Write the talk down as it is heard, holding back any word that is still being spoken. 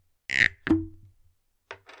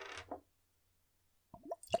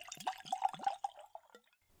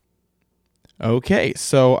Okay,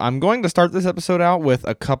 so I'm going to start this episode out with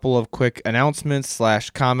a couple of quick announcements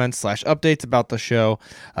 / comments / updates about the show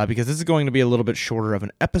because this is going to be a little bit shorter of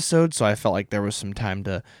an episode, so I felt like there was some time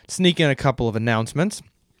to sneak in a couple of announcements.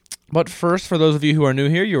 But first, for those of you who are new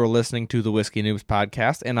here, you are listening to the Whiskey Noobs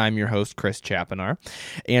podcast, and I'm your host, Chris Chapinar.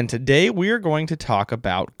 And today we are going to talk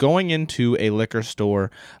about going into a liquor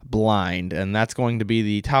store blind, and that's going to be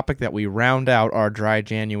the topic that we round out our Dry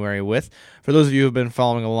January with. For those of you who have been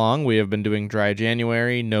following along, we have been doing Dry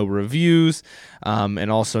January, no reviews, and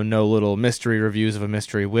also no little mystery reviews of a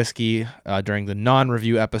mystery whiskey during the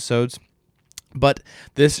non-review episodes. But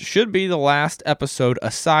this should be the last episode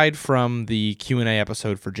aside from the Q&A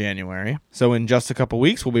episode for January. So in just a couple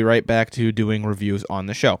weeks, we'll be right back to doing reviews on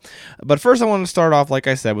the show. But first, I want to start off, like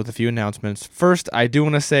I said, with a few announcements. First, I do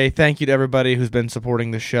want to say thank you to everybody who's been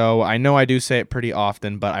supporting the show. I know I do say it pretty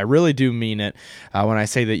often, but I really do mean it when I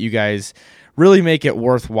say that you guys really make it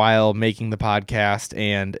worthwhile making the podcast,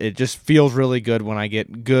 and it just feels really good when I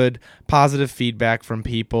get good positive feedback from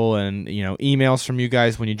people and emails from you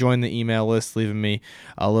guys when you join the email list, leaving me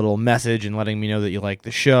a little message and letting me know that you like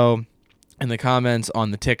the show. And the comments on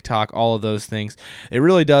the TikTok, all of those things. It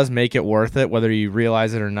really does make it worth it, whether you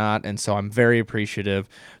realize it or not. And so I'm very appreciative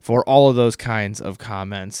for all of those kinds of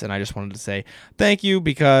comments. And I just wanted to say thank you,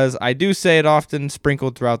 because I do say it often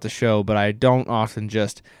sprinkled throughout the show, but I don't often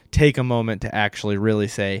just take a moment to actually really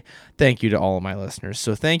say thank you to all of my listeners.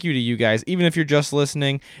 So thank you to you guys, even if you're just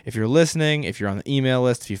listening, if you're on the email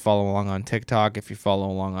list, if you follow along on TikTok, if you follow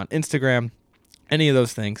along on Instagram, any of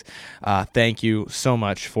those things. Thank you so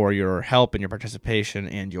much for your help and your participation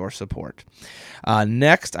and your support.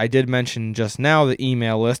 Next, I did mention just now the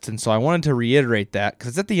email list, and so I wanted to reiterate that because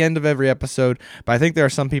it's at the end of every episode, but I think there are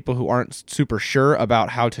some people who aren't super sure about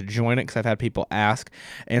how to join it because I've had people ask.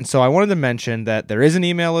 And so I wanted to mention that there is an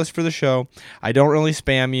email list for the show. I don't really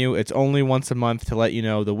spam you. It's only once a month to let you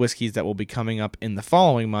know the whiskeys that will be coming up in the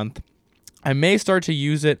following month. I may start to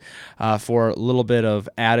use it for a little bit of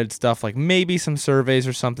added stuff, like maybe some surveys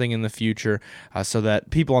or something in the future, so that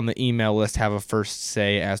people on the email list have a first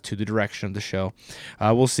say as to the direction of the show.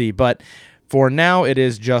 We'll see. But for now, it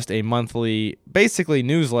is just a monthly, basically,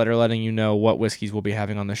 newsletter letting you know what whiskeys we'll be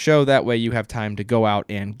having on the show. That way you have time to go out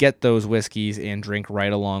and get those whiskeys and drink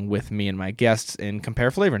right along with me and my guests and compare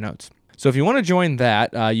flavor notes. So if you want to join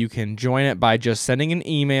that, you can join it by just sending an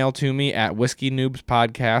email to me at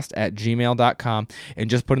whiskeynoobspodcast@gmail.com and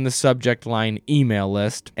just put in the subject line email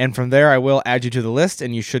list. And from there, I will add you to the list,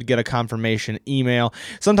 and you should get a confirmation email.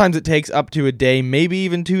 Sometimes it takes up to a day, maybe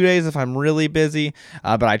even 2 days if I'm really busy,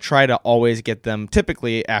 but I try to always get them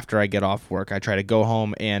typically after I get off work. I try to go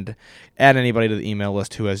home and add anybody to the email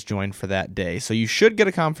list who has joined for that day. So you should get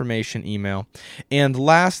a confirmation email. And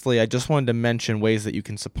lastly, I just wanted to mention ways that you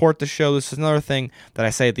can support the show. This is another thing that I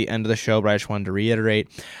say at the end of the show, but I just wanted to reiterate.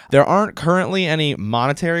 There aren't currently any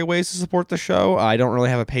monetary ways to support the show. I don't really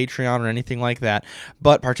have a Patreon or anything like that,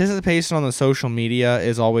 but participation on the social media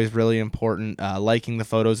is always really important, liking the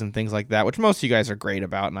photos and things like that, which most of you guys are great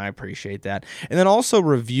about, and I appreciate that. And then also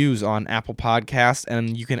reviews on Apple Podcasts,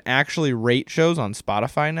 and you can actually rate shows on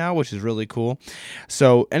Spotify now, which is really cool.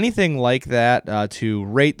 So anything like that, to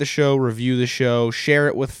rate the show, review the show, share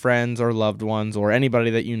it with friends or loved ones or anybody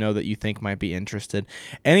that you know that you think might be interested.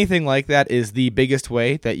 Anything like that is the biggest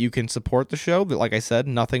way that you can support the show. But like I said,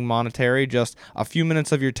 nothing monetary, just a few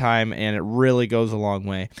minutes of your time, and it really goes a long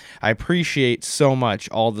way. I appreciate so much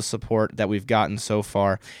all the support that we've gotten so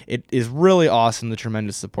far. It is really awesome, the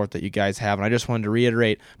tremendous support that you guys have, and I just wanted to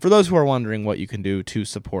reiterate for those who are wondering what you can do to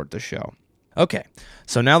support the show. Okay,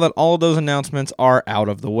 so now that all of those announcements are out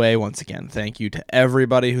of the way, once again, thank you to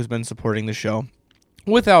everybody who's been supporting the show.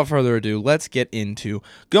 Without further ado, let's get into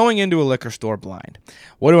going into a liquor store blind.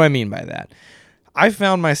 What do I mean by that? I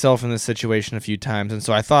found myself in this situation a few times, and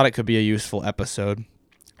so I thought it could be a useful episode.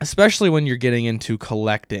 Especially when you're getting into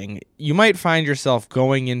collecting, you might find yourself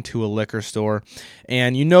going into a liquor store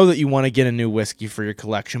and you know that you want to get a new whiskey for your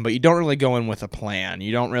collection, but you don't really go in with a plan.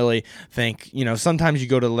 You don't really think, sometimes you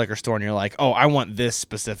go to the liquor store and you're like, oh, I want this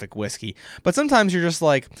specific whiskey. But sometimes you're just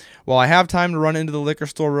like, well, I have time to run into the liquor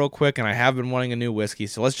store real quick and I have been wanting a new whiskey,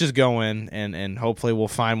 so let's just go in and hopefully we'll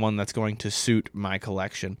find one that's going to suit my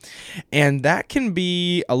collection. And that can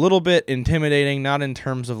be a little bit intimidating, not in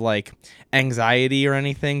terms of like anxiety or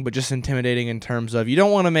anything, but just intimidating in terms of you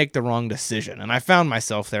don't want to make the wrong decision. And I found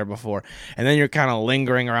myself there before. And then you're kind of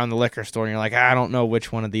lingering around the liquor store and you're like, I don't know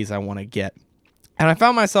which one of these I want to get. And I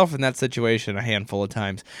found myself in that situation a handful of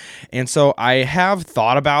times. And so I have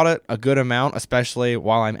thought about it a good amount, especially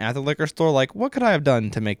while I'm at the liquor store. Like, what could I have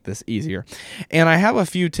done to make this easier? And I have a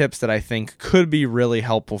few tips that I think could be really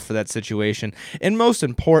helpful for that situation. And most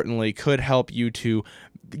importantly, could help you to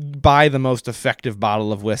buy the most effective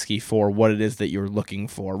bottle of whiskey for what it is that you're looking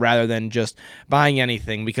for, rather than just buying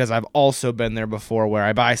anything, because I've also been there before where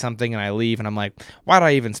I buy something and I leave and I'm like, why do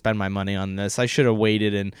I even spend my money on this? I should have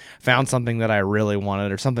waited and found something that I really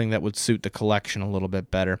wanted, or something that would suit the collection a little bit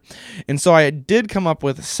better. And so I did come up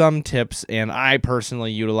with some tips, and I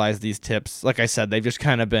personally utilize these tips. Like I said, they've just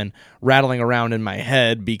kind of been rattling around in my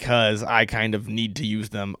head because I kind of need to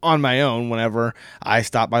use them on my own whenever I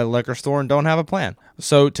stop by the liquor store and don't have a plan.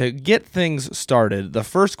 So to get things started, the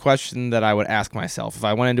first question that I would ask myself if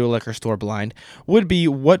I went into a liquor store blind would be,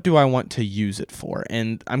 what do I want to use it for?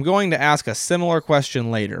 And I'm going to ask a similar question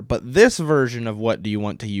later, but this version of what do you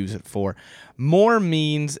want to use it for more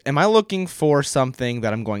means, am I looking for something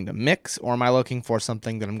that I'm going to mix, or am I looking for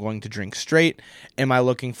something that I'm going to drink straight? Am I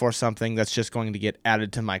looking for something that's just going to get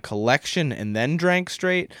added to my collection and then drank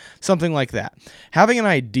straight? Something like that. Having an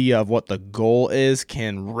idea of what the goal is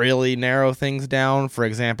can really narrow things down. For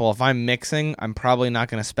example, if I'm mixing, I'm probably not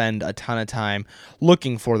going to spend a ton of time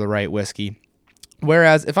looking for the right whiskey.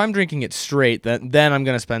 Whereas if I'm drinking it straight, then I'm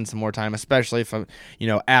going to spend some more time, especially if I'm,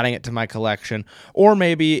 adding it to my collection. Or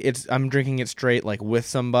maybe I'm drinking it straight, like with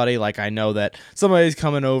somebody, like I know that somebody's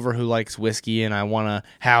coming over who likes whiskey and I want to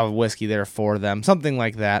have whiskey there for them, something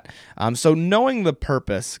like that. So knowing the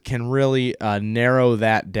purpose can really narrow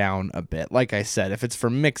that down a bit. Like I said, if it's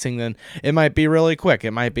for mixing, then it might be really quick.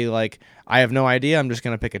 It might be like, I have no idea, I'm just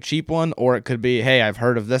going to pick a cheap one. Or it could be, hey, I've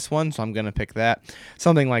heard of this one, so I'm going to pick that.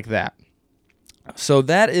 Something like that. So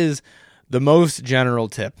that is the most general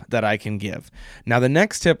tip that I can give. Now, the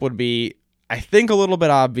next tip would be, I think, a little bit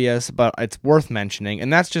obvious, but it's worth mentioning,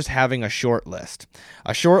 and that's just having a short list.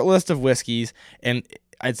 A short list of whiskeys, and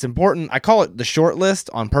it's important. I call it the short list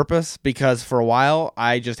on purpose because for a while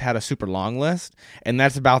I just had a super long list, and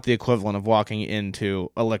that's about the equivalent of walking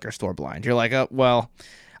into a liquor store blind. You're like, oh, well,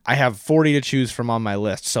 I have 40 to choose from on my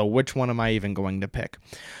list, so which one am I even going to pick?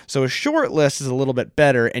 So a short list is a little bit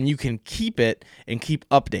better, and you can keep it and keep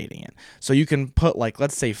updating it. So you can put, like,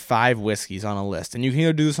 let's say 5 whiskeys on a list, and you can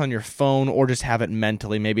either do this on your phone or just have it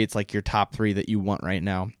mentally. Maybe it's like your top 3 that you want right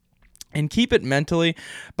now. And keep it mentally,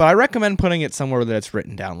 but I recommend putting it somewhere that it's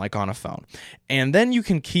written down, like on a phone. And then you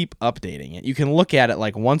can keep updating it. You can look at it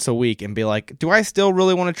like once a week and be like, do I still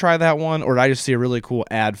really want to try that one? Or did I just see a really cool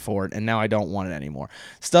ad for it and now I don't want it anymore?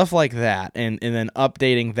 Stuff like that. And then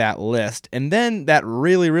updating that list. And then that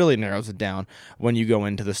really, really narrows it down when you go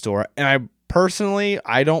into the store. And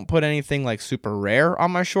I don't put anything like super rare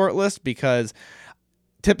on my short list because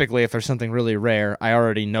typically, if there's something really rare, I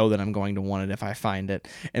already know that I'm going to want it if I find it.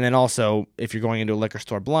 And then also, if you're going into a liquor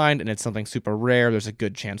store blind and it's something super rare, there's a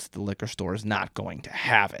good chance that the liquor store is not going to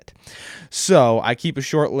have it. So I keep a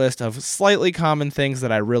short list of slightly common things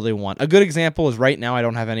that I really want. A good example is right now I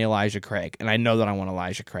don't have any Elijah Craig, and I know that I want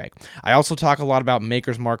Elijah Craig. I also talk a lot about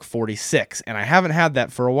Maker's Mark 46, and I haven't had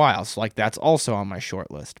that for a while, so that's also on my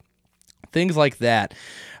short list. Things like that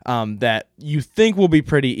that you think will be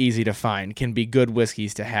pretty easy to find can be good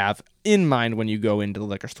whiskeys to have in mind when you go into the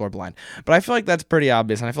liquor store blind. But I feel like that's pretty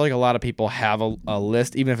obvious, and I feel like a lot of people have a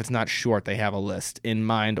list. Even if it's not short, they have a list in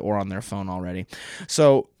mind or on their phone already.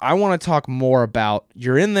 So I want to talk more about,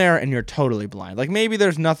 you're in there and you're totally blind. Like maybe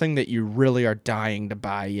there's nothing that you really are dying to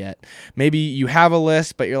buy yet. Maybe you have a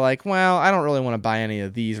list, but you're like, well, I don't really want to buy any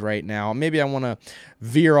of these right now. Maybe I want to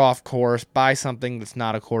veer off course, buy something that's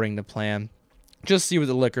not according to plan. Just see what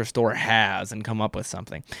the liquor store has and come up with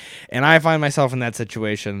something. And I find myself in that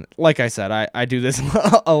situation. Like I said, I do this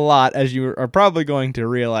a lot, as you are probably going to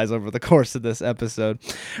realize over the course of this episode.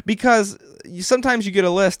 Because sometimes you get a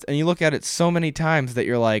list and you look at it so many times that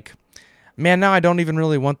you're like, man, now I don't even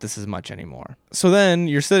really want this as much anymore. So then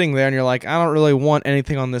you're sitting there and you're like, I don't really want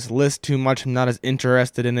anything on this list too much. I'm not as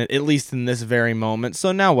interested in it, at least in this very moment.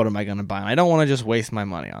 So now what am I going to buy? And I don't want to just waste my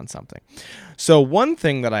money on something. So one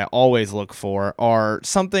thing that I always look for are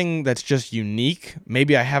something that's just unique.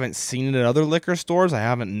 Maybe I haven't seen it at other liquor stores. I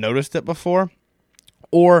haven't noticed it before.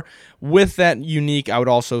 Or with that unique, I would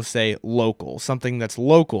also say local, something that's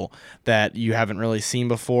local that you haven't really seen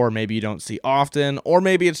before, maybe you don't see often, or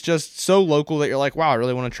maybe it's just so local that you're like, wow, I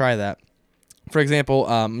really want to try that. For example,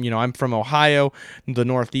 I'm from Ohio, the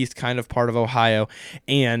northeast kind of part of Ohio,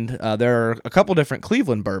 and there are a couple different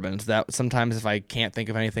Cleveland bourbons that sometimes if I can't think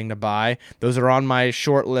of anything to buy, those are on my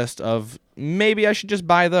short list of maybe I should just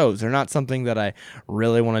buy those. They're not something that I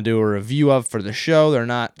really want to do a review of for the show. They're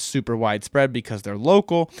not super widespread because they're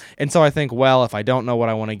local. And so I think, well, if I don't know what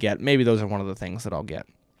I want to get, maybe those are one of the things that I'll get.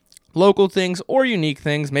 Local things or unique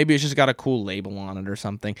things, maybe it's just got a cool label on it or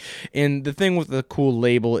something. And the thing with the cool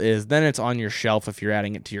label is then it's on your shelf if you're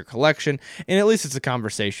adding it to your collection, and at least it's a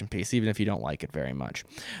conversation piece, even if you don't like it very much.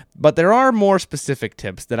 But there are more specific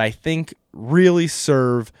tips that I think really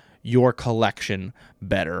serve your collection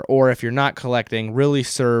better, or if you're not collecting, really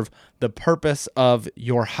serve the purpose of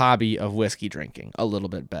your hobby of whiskey drinking a little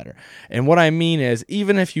bit better. And what I mean is,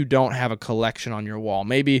 even if you don't have a collection on your wall,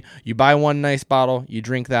 maybe you buy one nice bottle, you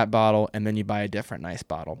drink that bottle, and then you buy a different nice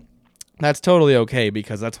bottle. That's totally okay,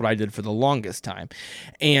 because that's what I did for the longest time.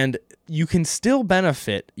 And you can still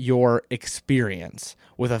benefit your experience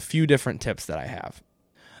with a few different tips that I have.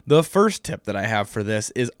 The first tip that I have for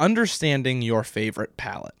this is understanding your favorite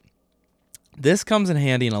palate. This comes in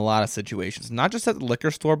handy in a lot of situations, not just at the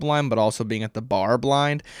liquor store blind, but also being at the bar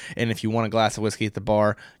blind. And if you want a glass of whiskey at the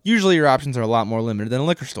bar, usually your options are a lot more limited than a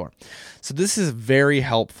liquor store. So this is very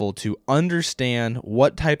helpful to understand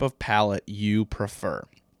what type of palate you prefer.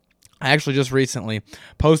 I actually just recently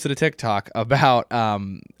posted a TikTok about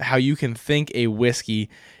how you can think a whiskey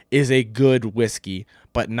is a good whiskey,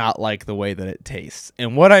 but not like the way that it tastes.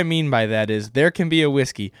 And what I mean by that is there can be a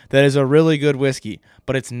whiskey that is a really good whiskey,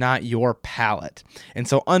 but it's not your palate. And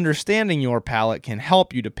so understanding your palate can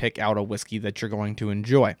help you to pick out a whiskey that you're going to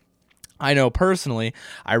enjoy. I know personally,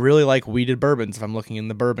 I really like wheated bourbons if I'm looking in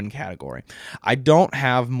the bourbon category. I don't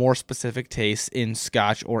have more specific tastes in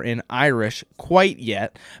Scotch or in Irish quite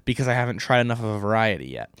yet because I haven't tried enough of a variety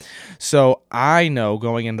yet. So I know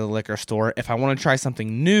going into the liquor store, if I want to try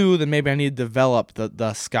something new, then maybe I need to develop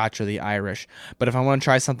the Scotch or the Irish. But if I want to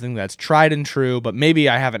try something that's tried and true, but maybe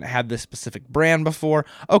I haven't had this specific brand before,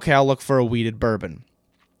 okay, I'll look for a wheated bourbon.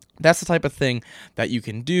 That's the type of thing that you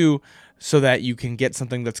can do so that you can get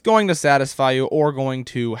something that's going to satisfy you or going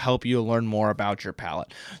to help you learn more about your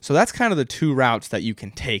palate. So that's kind of the two routes that you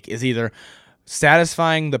can take, is either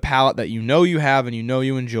satisfying the palate that you know you have and you know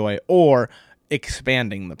you enjoy, or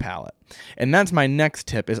expanding the palate. And that's my next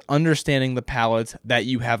tip, is understanding the palates that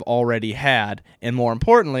you have already had, and more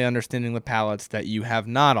importantly, understanding the palates that you have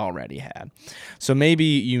not already had. So maybe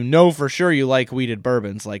you know for sure you like wheated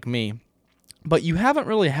bourbons like me, but you haven't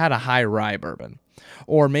really had a high rye bourbon.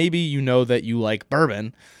 Or maybe you know that you like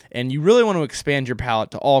bourbon and you really want to expand your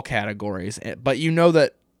palate to all categories, but you know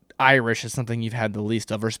that Irish is something you've had the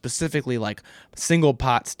least of, or specifically like single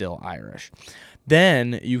pot still Irish.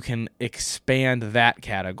 Then you can expand that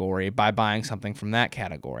category by buying something from that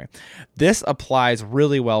category. This applies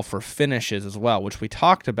really well for finishes as well, which we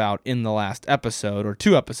talked about in the last episode, or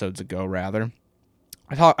 2 episodes ago rather.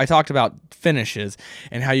 I talked about finishes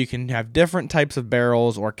and how you can have different types of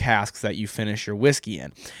barrels or casks that you finish your whiskey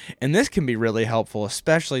in. And this can be really helpful,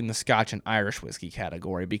 especially in the Scotch and Irish whiskey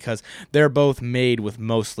category, because they're both made with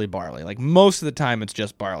mostly barley. Like most of the time it's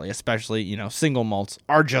just barley, especially, single malts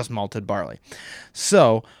are just malted barley.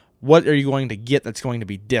 So what are you going to get that's going to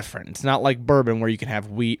be different? It's not like bourbon where you can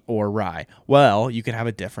have wheat or rye. Well, you can have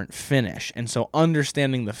a different finish. And so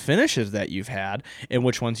understanding the finishes that you've had and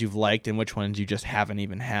which ones you've liked and which ones you just haven't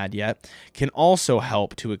even had yet can also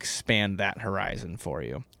help to expand that horizon for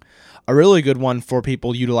you. A really good one for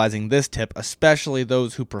people utilizing this tip, especially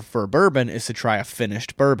those who prefer bourbon, is to try a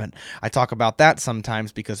finished bourbon. I talk about that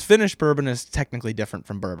sometimes because finished bourbon is technically different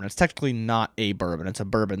from bourbon. It's technically not a bourbon. It's a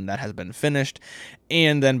bourbon that has been finished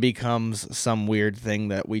and then becomes some weird thing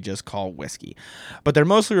that we just call whiskey. But they're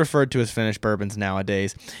mostly referred to as finished bourbons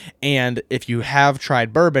nowadays. And if you have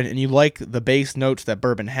tried bourbon and you like the base notes that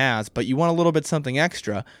bourbon has, but you want a little bit something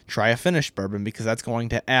extra, try a finished bourbon, because that's going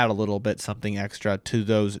to add a little bit something extra to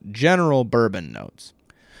those general bourbon notes.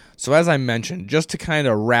 So as I mentioned, just to kind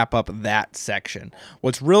of wrap up that section,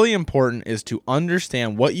 what's really important is to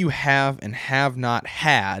understand what you have and have not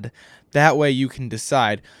had. That way you can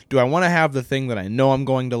decide, do I want to have the thing that I know I'm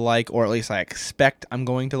going to like, or at least I expect I'm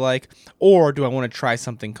going to like, or do I want to try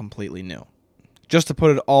something completely new? Just to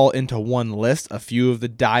put it all into one list, a few of the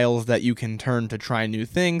dials that you can turn to try new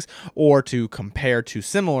things or to compare to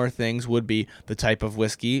similar things would be the type of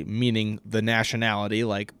whiskey, meaning the nationality,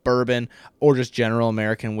 like bourbon or just general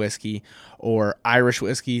American whiskey, or Irish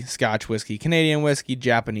whiskey, Scotch whiskey, Canadian whiskey,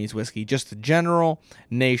 Japanese whiskey, just the general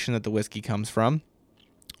nation that the whiskey comes from.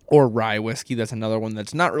 Or rye whiskey, that's another one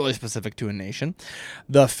that's not really specific to a nation.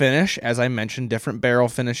 The finish, as I mentioned, different barrel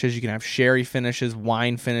finishes. You can have sherry finishes,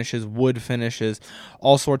 wine finishes, wood finishes,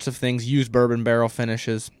 all sorts of things. Used bourbon barrel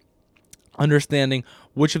finishes. Understanding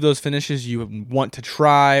which of those finishes you want to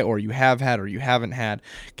try or you have had or you haven't had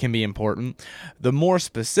can be important. The more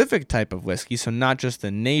specific type of whiskey, so not just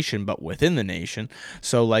the nation but within the nation,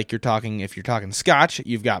 so like if you're talking Scotch,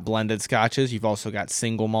 you've got blended Scotches, you've also got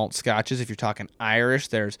single malt Scotches. If you're talking Irish,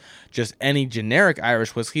 there's just any generic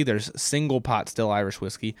Irish whiskey. There's single pot still Irish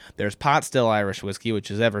whiskey. There's pot still Irish whiskey,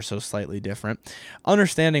 which is ever so slightly different.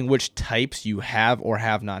 Understanding which types you have or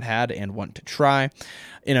have not had and want to try.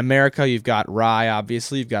 In America, you've got rye,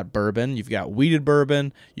 obviously. You've got bourbon. You've got wheated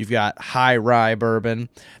bourbon. You've got high rye bourbon.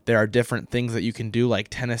 There are different things that you can do, like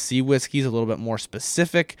Tennessee whiskey is a little bit more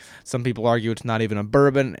specific. Some people argue it's not even a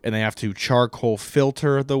bourbon, and they have to charcoal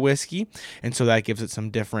filter the whiskey, and so that gives it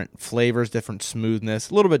some different flavors, different smoothness,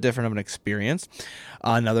 a little bit different of an experience.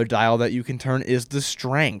 Another dial that you can turn is the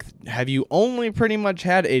strength. Have you only pretty much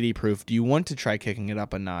had 80 proof? Do you want to try kicking it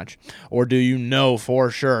up a notch? Or do you know for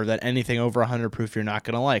sure that anything over 100 proof you're not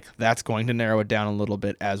going to like? That's going to narrow it down a little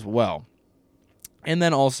bit as well. And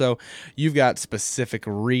then also, you've got specific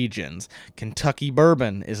regions. Kentucky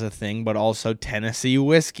bourbon is a thing, but also Tennessee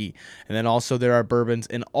whiskey. And then also there are bourbons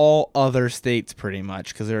in all other states pretty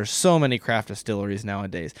much, because there are so many craft distilleries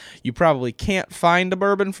nowadays. You probably can't find a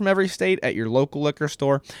bourbon from every state at your local liquor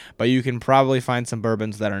store, but you can probably find some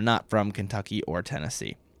bourbons that are not from Kentucky or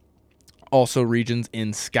Tennessee. Also regions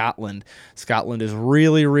in Scotland. Scotland is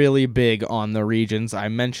really, really big on the regions. I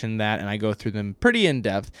mentioned that, and I go through them pretty in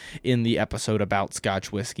depth in the episode about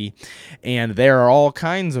Scotch whiskey. And there are all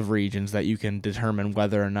kinds of regions that you can determine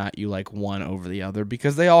whether or not you like one over the other,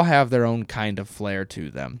 because they all have their own kind of flair to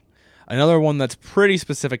them. Another one that's pretty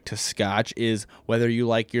specific to Scotch is whether you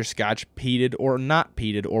like your Scotch peated or not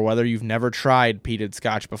peated, or whether you've never tried peated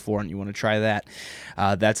Scotch before and you want to try that.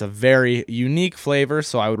 That's a very unique flavor,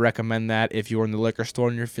 so I would recommend that if you're in the liquor store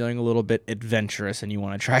and you're feeling a little bit adventurous and you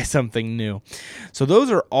want to try something new. So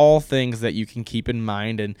those are all things that you can keep in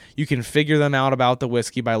mind, and you can figure them out about the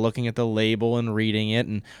whiskey by looking at the label and reading it,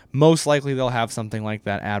 and most likely they'll have something like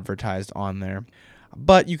that advertised on there.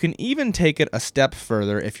 But you can even take it a step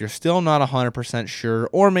further if you're still not 100% sure,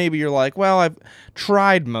 or maybe you're like, well, I've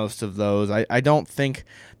tried most of those. I don't think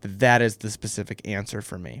that is the specific answer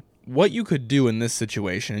for me. What you could do in this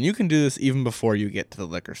situation, and you can do this even before you get to the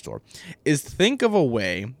liquor store, is think of a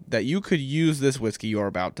way that you could use this whiskey you're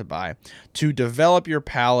about to buy to develop your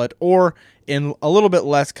palate, or in a little bit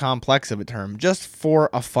less complex of a term, just for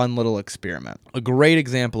a fun little experiment. A great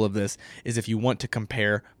example of this is if you want to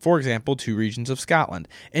compare, for example, two regions of Scotland,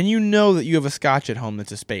 and you know that you have a Scotch at home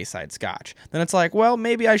that's a Speyside Scotch. Then it's like, well,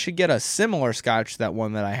 maybe I should get a similar Scotch to that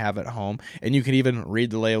one that I have at home, and you can even read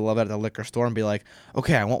the label of it at the liquor store and be like,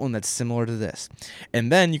 okay, I want one that's similar to this.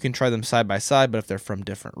 And then you can try them side by side, but if they're from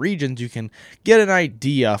different regions, you can get an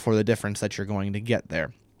idea for the difference that you're going to get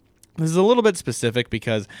there. This is a little bit specific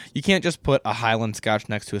because you can't just put a Highland Scotch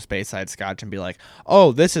next to a Speyside Scotch and be like,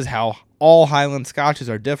 oh, this is how all Highland Scotches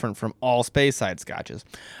are different from all Speyside Scotches.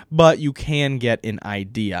 But you can get an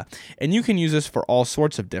idea. And you can use this for all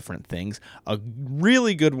sorts of different things. A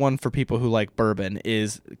really good one for people who like bourbon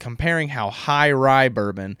is comparing how high rye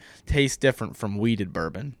bourbon tastes different from wheated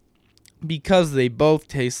bourbon. Because they both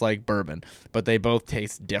taste like bourbon, but they both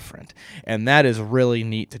taste different. And that is really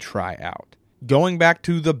neat to try out. Going back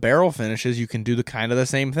to the barrel finishes, you can do the kind of the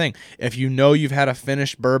same thing. If you know you've had a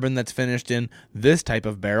finished bourbon that's finished in this type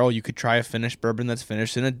of barrel, you could try a finished bourbon that's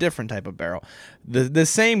finished in a different type of barrel. The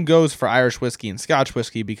same goes for Irish whiskey and Scotch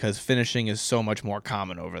whiskey, because finishing is so much more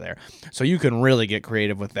common over there. So you can really get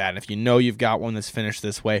creative with that. If you know you've got one that's finished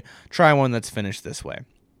this way, try one that's finished this way.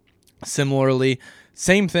 Similarly,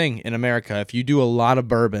 same thing in America. If you do a lot of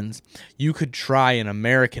bourbons, you could try an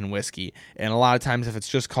American whiskey. And a lot of times if it's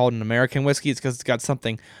just called an American whiskey, it's because it's got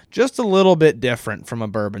something just a little bit different from a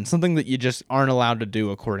bourbon, something that you just aren't allowed to do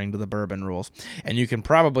according to the bourbon rules. And you can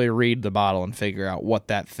probably read the bottle and figure out what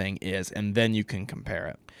that thing is, and then you can compare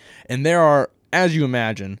it. And there are, as you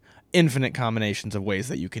imagine, infinite combinations of ways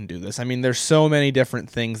that you can do this. I mean, there's so many different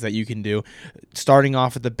things that you can do. Starting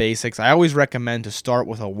off with the basics, I always recommend to start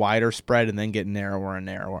with a wider spread and then get narrower and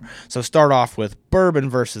narrower. So start off with bourbon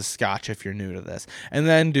versus Scotch if you're new to this, and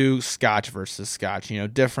then do Scotch versus Scotch,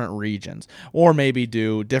 different regions, or maybe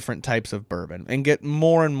do different types of bourbon and get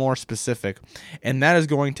more and more specific. And that is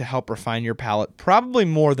going to help refine your palate, probably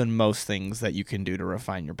more than most things that you can do to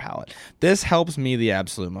refine your palate. This helps me the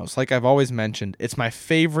absolute most. Like I've always mentioned, it's my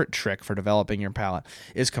favorite trick for developing your palate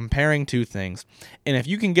is comparing two things. And if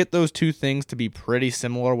you can get those two things to be pretty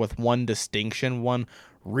similar with one distinction, one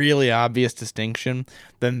really obvious distinction,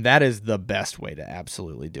 then that is the best way to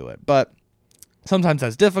absolutely do it. But Sometimes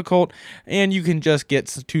that's difficult, and you can just get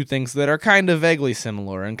two things that are kind of vaguely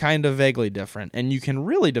similar and kind of vaguely different, and you can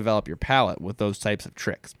really develop your palate with those types of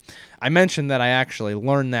tricks. I mentioned that I actually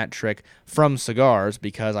learned that trick from cigars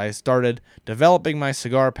because I started developing my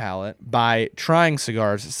cigar palate by trying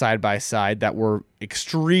cigars side by side that were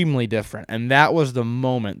extremely different, and that was the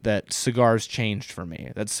moment that cigars changed for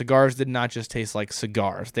me. That cigars did not just taste like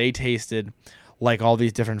cigars, they tasted like all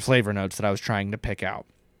these different flavor notes that I was trying to pick out.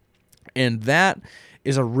 And that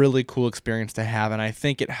is a really cool experience to have, and I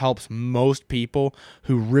think it helps most people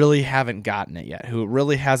who really haven't gotten it yet, who it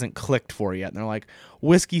really hasn't clicked for yet. And they're like,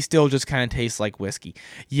 whiskey still just kind of tastes like whiskey.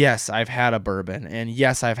 Yes, I've had a bourbon, and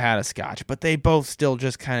yes, I've had a scotch, but they both still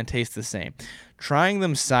just kind of taste the same. Trying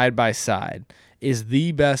them side by side is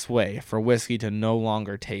the best way for whiskey to no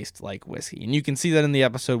longer taste like whiskey. And you can see that in the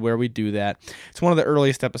episode where we do that. It's one of the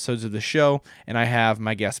earliest episodes of the show, and I have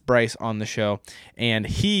my guest Bryce on the show, and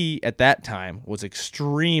he, at that time, was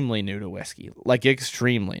extremely new to whiskey, like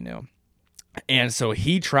extremely new. And so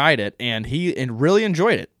he tried it, and he really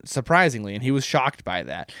enjoyed it, surprisingly, and he was shocked by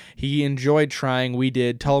that. He enjoyed trying. We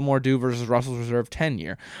did Tullamore Dew versus Russell's Reserve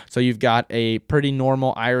 10-year. So you've got a pretty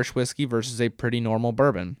normal Irish whiskey versus a pretty normal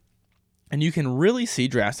bourbon. And you can really see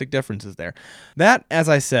drastic differences there. That, as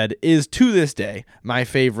I said, is to this day my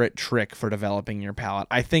favorite trick for developing your palate.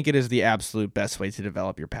 I think it is the absolute best way to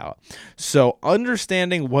develop your palate. So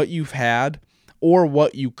understanding what you've had or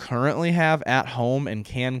what you currently have at home and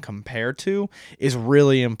can compare to is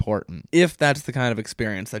really important if that's the kind of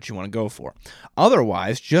experience that you want to go for.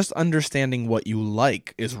 Otherwise, just understanding what you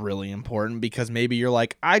like is really important because maybe you're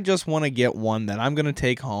like, I just want to get one that I'm going to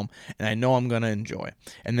take home and I know I'm going to enjoy.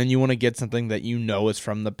 And then you want to get something that you know is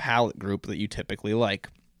from the palate group that you typically like.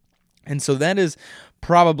 And so that is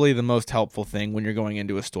probably the most helpful thing when you're going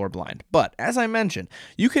into a store blind. But as I mentioned,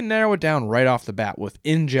 you can narrow it down right off the bat with,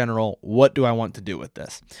 in general, what do I want to do with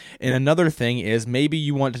this? And another thing is maybe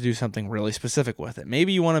you want to do something really specific with it.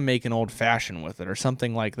 Maybe you want to make an old fashioned with it or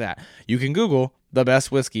something like that. You can Google the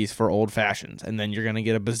best whiskeys for old fashions, and then you're going to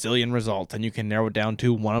get a bazillion results, and you can narrow it down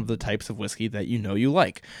to one of the types of whiskey that you know you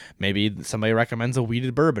like. Maybe somebody recommends a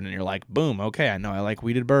wheated bourbon, and you're like, boom, okay, I know I like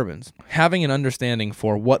wheated bourbons. Having an understanding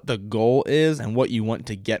for what the goal is and what you want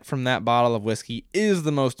to get from that bottle of whiskey is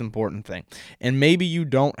the most important thing. And maybe you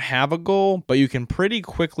don't have a goal, but you can pretty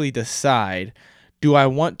quickly decide, do I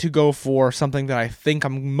want to go for something that I think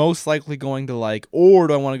I'm most likely going to like, or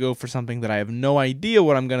do I want to go for something that I have no idea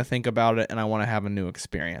what I'm going to think about it and I want to have a new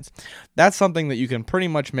experience? That's something that you can pretty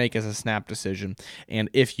much make as a snap decision.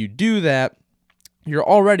 And if you do that, you're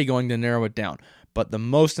already going to narrow it down. But the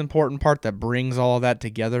most important part that brings all of that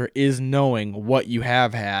together is knowing what you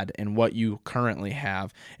have had and what you currently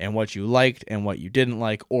have and what you liked and what you didn't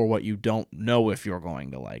like or what you don't know if you're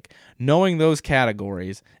going to like. Knowing those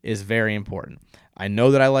categories is very important. I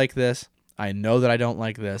know that I like this. I know that I don't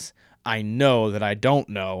like this. I know that I don't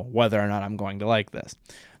know whether or not I'm going to like this.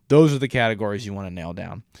 Those are the categories you want to nail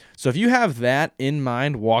down. So if you have that in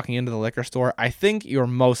mind walking into the liquor store, I think you're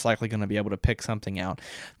most likely going to be able to pick something out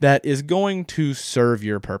that is going to serve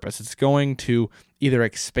your purpose. It's going to either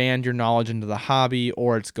expand your knowledge into the hobby,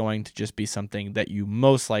 or it's going to just be something that you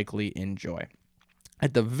most likely enjoy.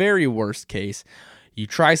 At the very worst case, you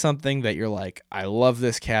try something that you're like, I love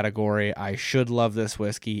this category, I should love this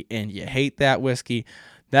whiskey, and you hate that whiskey.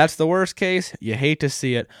 That's the worst case. You hate to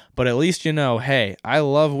see it, but at least you know, hey, I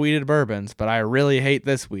love wheated bourbons, but I really hate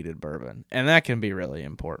this wheated bourbon. And that can be really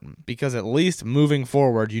important because at least moving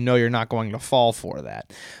forward, you know you're not going to fall for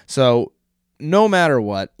that. So no matter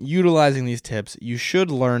what, utilizing these tips, you should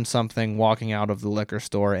learn something walking out of the liquor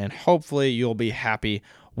store, and hopefully you'll be happy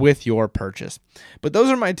with your purchase. But those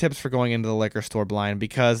are my tips for going into the liquor store blind,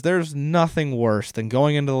 because there's nothing worse than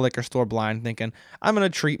going into the liquor store blind thinking, I'm going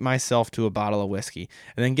to treat myself to a bottle of whiskey,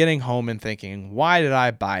 and then getting home and thinking, why did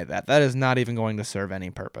I buy that? That is not even going to serve any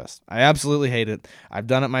purpose. I absolutely hate it. I've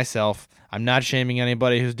done it myself. I'm not shaming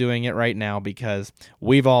anybody who's doing it right now because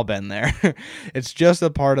we've all been there. It's just a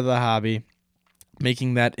part of the hobby.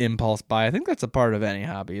 Making that impulse buy. I think that's a part of any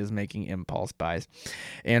hobby, is making impulse buys.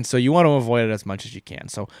 And so you want to avoid it as much as you can.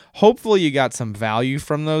 So hopefully you got some value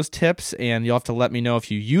from those tips, and you'll have to let me know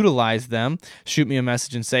if you utilize them. Shoot me a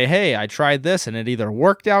message and say, hey, I tried this and it either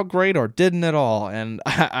worked out great or didn't at all. And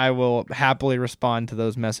I will happily respond to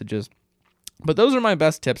those messages. But those are my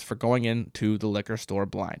best tips for going into the liquor store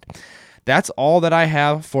blind. That's all that I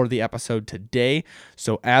have for the episode today.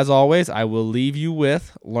 So as always, I will leave you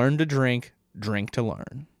with learn to drink, drink to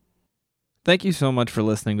learn. Thank you so much for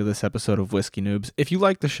listening to this episode of Whiskey Noobs. If you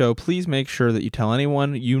like the show, please make sure that you tell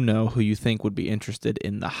anyone you know who you think would be interested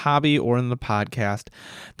in the hobby or in the podcast.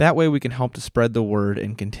 That way we can help to spread the word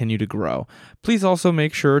and continue to grow. Please also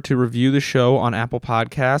make sure to review the show on Apple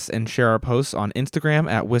Podcasts and share our posts on Instagram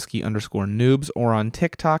at whiskey_noobs or on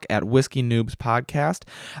TikTok at Whiskey Noobs Podcast.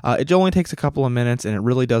 It only takes a couple of minutes and it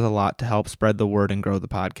really does a lot to help spread the word and grow the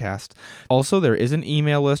podcast. Also, there is an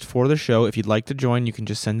email list for the show. If you'd like to join, you can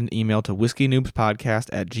just send an email to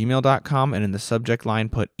whiskeynoobspodcast@gmail.com and in the subject line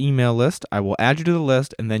put email list. I will add you to the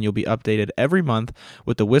list and then you'll be updated every month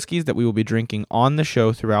with the whiskeys that we will be drinking on the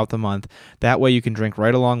show throughout the month. That way you can drink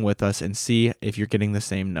right along with us and see if you're getting the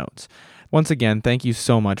same notes. Once again, thank you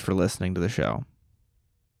so much for listening to the show.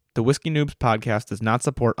 The Whiskey Noobs Podcast does not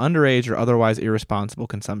support underage or otherwise irresponsible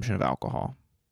consumption of alcohol.